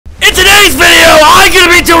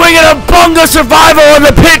doing an Obunga Survival in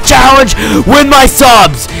the Pit challenge with my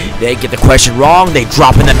subs. They get the question wrong, they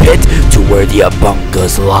drop in the pit to where the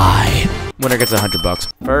Obungas lie. Winner gets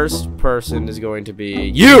 $100. First person is going to be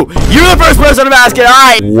you. You're the first person I'm asking. All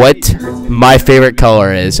right. What my favorite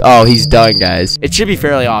color is? Oh, he's done, guys. It should be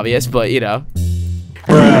fairly obvious, but you know.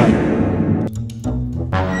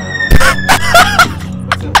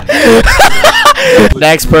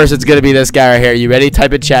 Next person's gonna be this guy right here. You ready?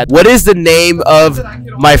 Type in chat. What is the name of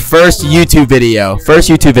my first YouTube video? First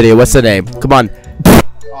YouTube video. What's the name? Come on.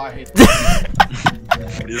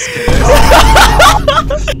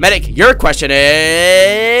 Medic, your question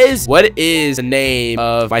is, what is the name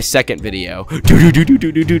of my second video?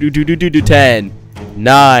 10,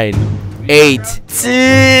 9, 8,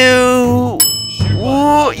 2.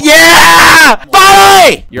 Ooh, yeah!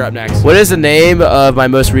 Finally! You're up next. What is the name of my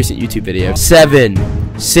most recent YouTube video?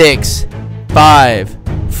 7, 6, 5,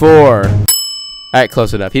 4. Alright,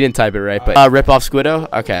 close enough. He didn't type it right, but rip off Squido?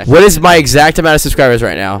 Okay. What is my exact amount of subscribers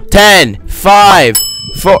right now? 10, 5,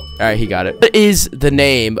 4. Alright, he got it. What is the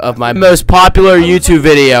name of my most popular YouTube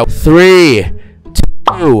video? 3,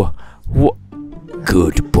 2, 1.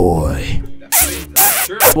 Good boy.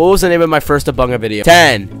 What was the name of my first Obunga video?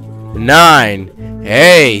 10, 9,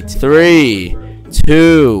 8, 3,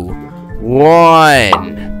 2, 1.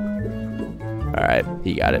 Alright,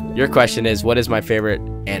 he got it. Your question is, what is my favorite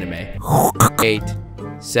anime? 8,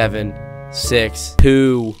 7, 6,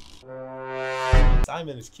 2.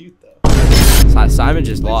 Simon is cute though. Simon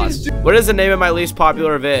just lost. What is the name of my least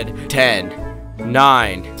popular vid? 10,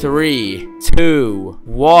 9, 3, 2,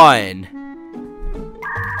 1.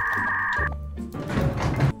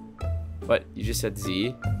 What? You just said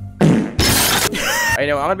Z? I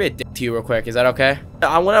know, I'm gonna be a dick to you real quick. Is that okay?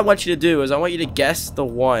 What I want you to do is I want you to guess the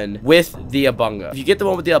one with the Obunga. If you get the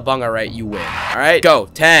one with the Obunga right, you win. Alright, go.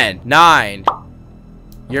 10, 9.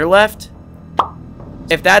 You're left.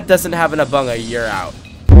 If that doesn't have an Obunga, you're out.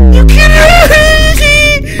 You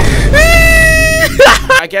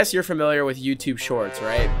I guess you're familiar with YouTube Shorts,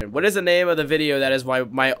 right? What is the name of the video that is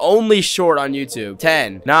my only short on YouTube?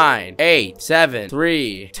 10, 9, 8, 7,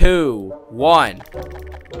 3, 2, 1.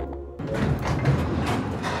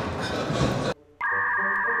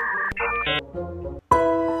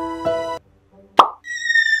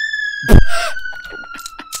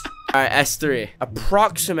 Alright, S3.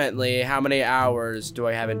 Approximately how many hours do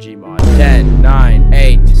I have in Gmod? 10, 9,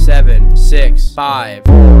 8, 7, 6, 5,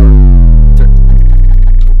 4, 3.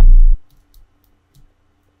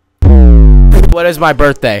 What is my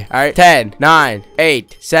birthday? Alright, 10, 9,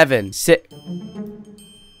 8, 7, 6.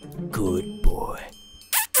 Good boy.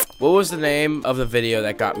 What was the name of the video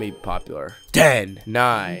that got me popular? 10,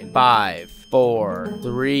 9, 5, 4,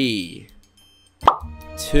 3,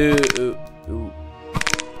 2,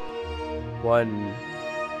 1.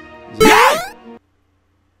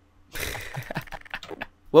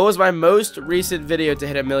 What was my most recent video to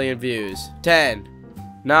hit 1 million views? 10,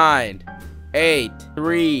 9, 8,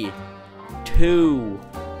 3, 2,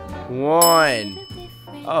 1.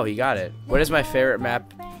 Oh, he got it. What is my favorite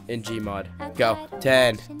map in Gmod? Go.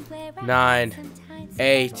 10, 9,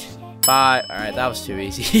 8, 5. Alright, that was too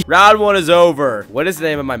easy. Round 1 is over. What is the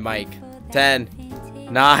name of my mic? 10,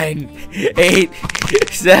 9, 8,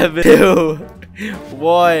 7, 2,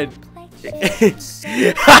 1.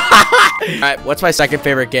 Alright, what's my second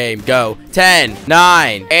favorite game? Go. 10,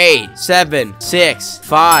 9, 8, 7, 6,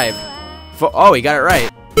 5, 4. Oh, he got it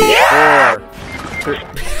right. 4, 3.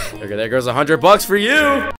 Okay, there goes $100 for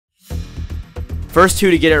you. First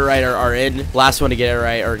two to get it right are in. Last one to get it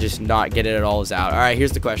right or just not get it at all is out. Alright,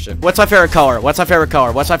 here's the question. What's my favorite color? What's my favorite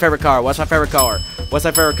color? What's my favorite color? What's my favorite color? What's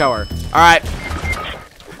my favorite color? Alright.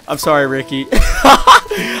 I'm sorry, Ricky.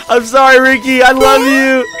 I'm sorry, Ricky. I love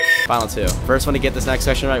you. Final two. First one to get this next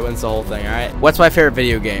question right wins the whole thing, alright? What's my favorite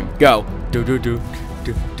video game? Go.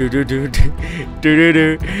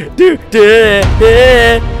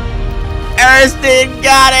 Ariston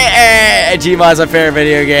got it! Gmod's my favorite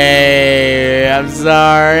video game. I'm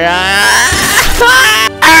sorry.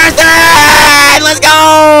 Ariston! Let's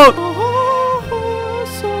go!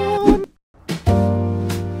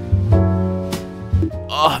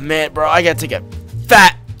 Oh man, bro, I gotta take a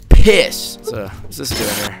fat piss. So, what's this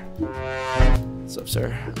doing here? What's up,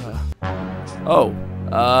 sir?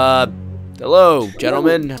 Hello,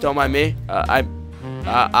 gentlemen. Don't mind me. I'll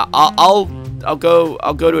go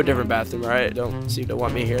to a different bathroom. All right, don't seem to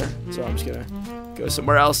want me here, so I'm just gonna go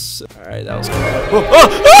somewhere else. All right, that was cool.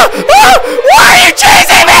 Why are you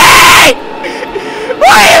chasing me?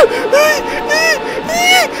 Why are you?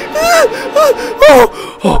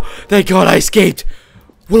 Oh, thank God I escaped.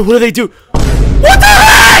 What do they do? What the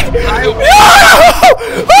heck? No!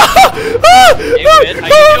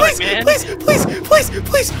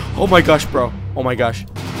 please. Oh my gosh, bro. Oh my gosh.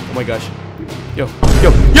 Oh my gosh. Yo,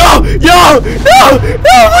 yo, yo, yo! No, no,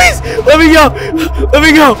 please! Let me go! Let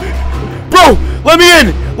me go! Bro, let me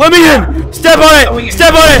in! Let me in! Step on it!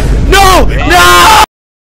 Step on it! No! No!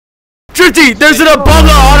 Drifty, there's an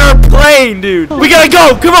Obunga on our plane, dude! We gotta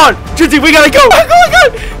go! Come on! Drifty, we gotta go! Come on, come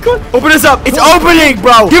on! Come on! Open this up! It's opening,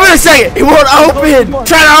 bro! Give it a second! It won't open!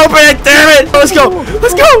 Try to open it, damn it! Let's go!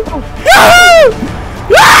 Let's go! Yahoo!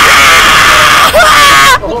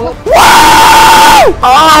 Whoa!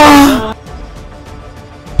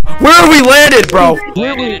 Where are we landed, bro?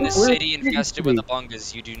 Landed in a city infested with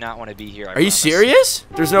Obungas. You do not want to be here. Are you serious?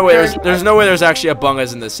 There's no way. There's no way. There's actually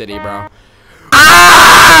Obungas in this city, bro.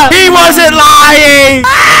 Ah! He wasn't lying.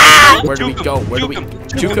 Ah! Where do we go? Where do we?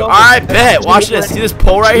 All right, bet. Watch this. See this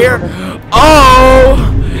pole right here? Oh!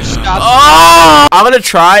 Oh! I'm gonna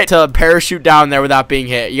try to parachute down there without being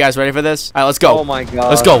hit. You guys ready for this? All right, let's go. Oh my god.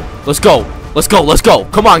 Let's go. Let's go. Let's go. Let's go.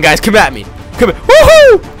 Come on, guys. Come at me. Come here.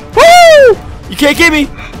 Woohoo! Woo! You can't get me.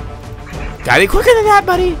 Gotta be quicker than that,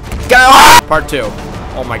 buddy. Part 2.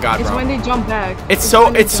 Oh my god, bro. It's when they jump back. It's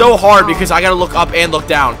so hard because I gotta look up and look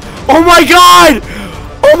down. Oh my god!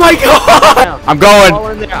 Oh my god! I'm going.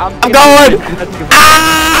 I'm going.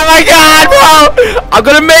 Ah, my god, bro! I'm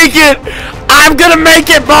gonna make it. I'm gonna make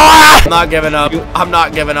it, bro. I'm not giving up. I'm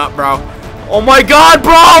not giving up, bro. Oh my god,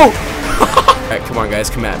 bro! Alright, come on, guys.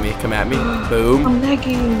 Come at me. Come at me. Boom. I'm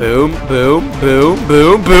lagging. Boom. Boom. Boom.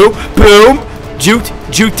 Boom. Boom. Boom.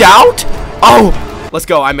 Juked out. Oh, let's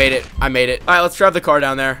go. I made it. I made it. All right, let's drive the car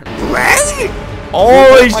down there.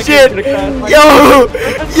 Holy shit. Yo.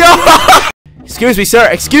 Yo. Excuse me, sir.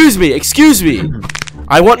 Excuse me. Excuse me.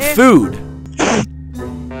 I want food.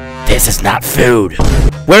 This is not food.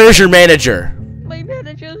 Where is your manager? My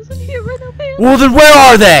manager's here right now. Well, then where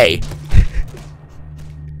are they?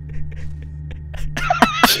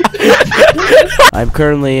 I'm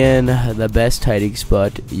currently in the best hiding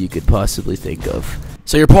spot you could possibly think of.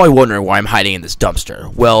 So you're probably wondering why I'm hiding in this dumpster.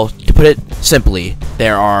 Well, to put it simply,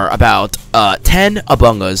 there are about 10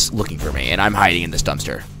 Obungas looking for me, and I'm hiding in this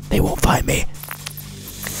dumpster. They won't find me.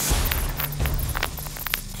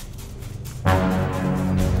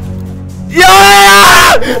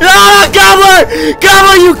 Yeah! Ah, Gobbler!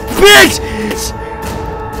 Gobbler, you bitch!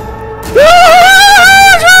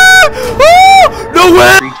 No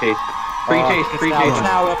way! Free chase. Free chase. Free chase.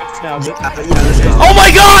 Oh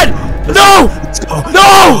my god! No!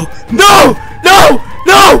 No! No! No!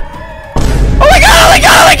 No! Oh my god! Oh my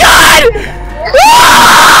god! Oh my god!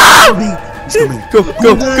 Ah! Go!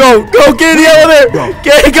 Go! Go! Go! Get in the elevator!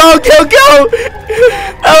 Get! Go! Go! Go!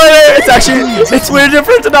 Elevator! It's actually way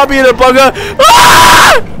different to not being a Obunga.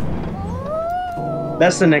 Ah!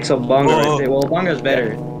 That's the next Obunga right there. Well, Obunga's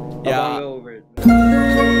better. Yeah. Obunga over it.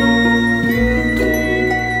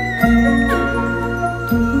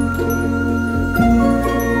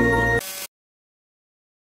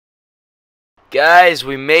 Guys,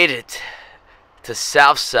 we made it to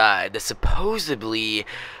Southside, the supposedly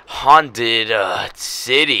haunted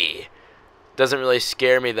city. Doesn't really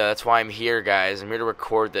scare me though. That's why I'm here, guys. I'm here to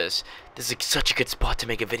record this. This is such a good spot to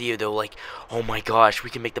make a video though. Like, oh my gosh, we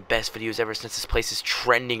can make the best videos ever since this place is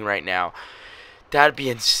trending right now. That'd be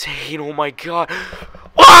insane. Oh my god.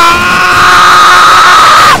 Ah!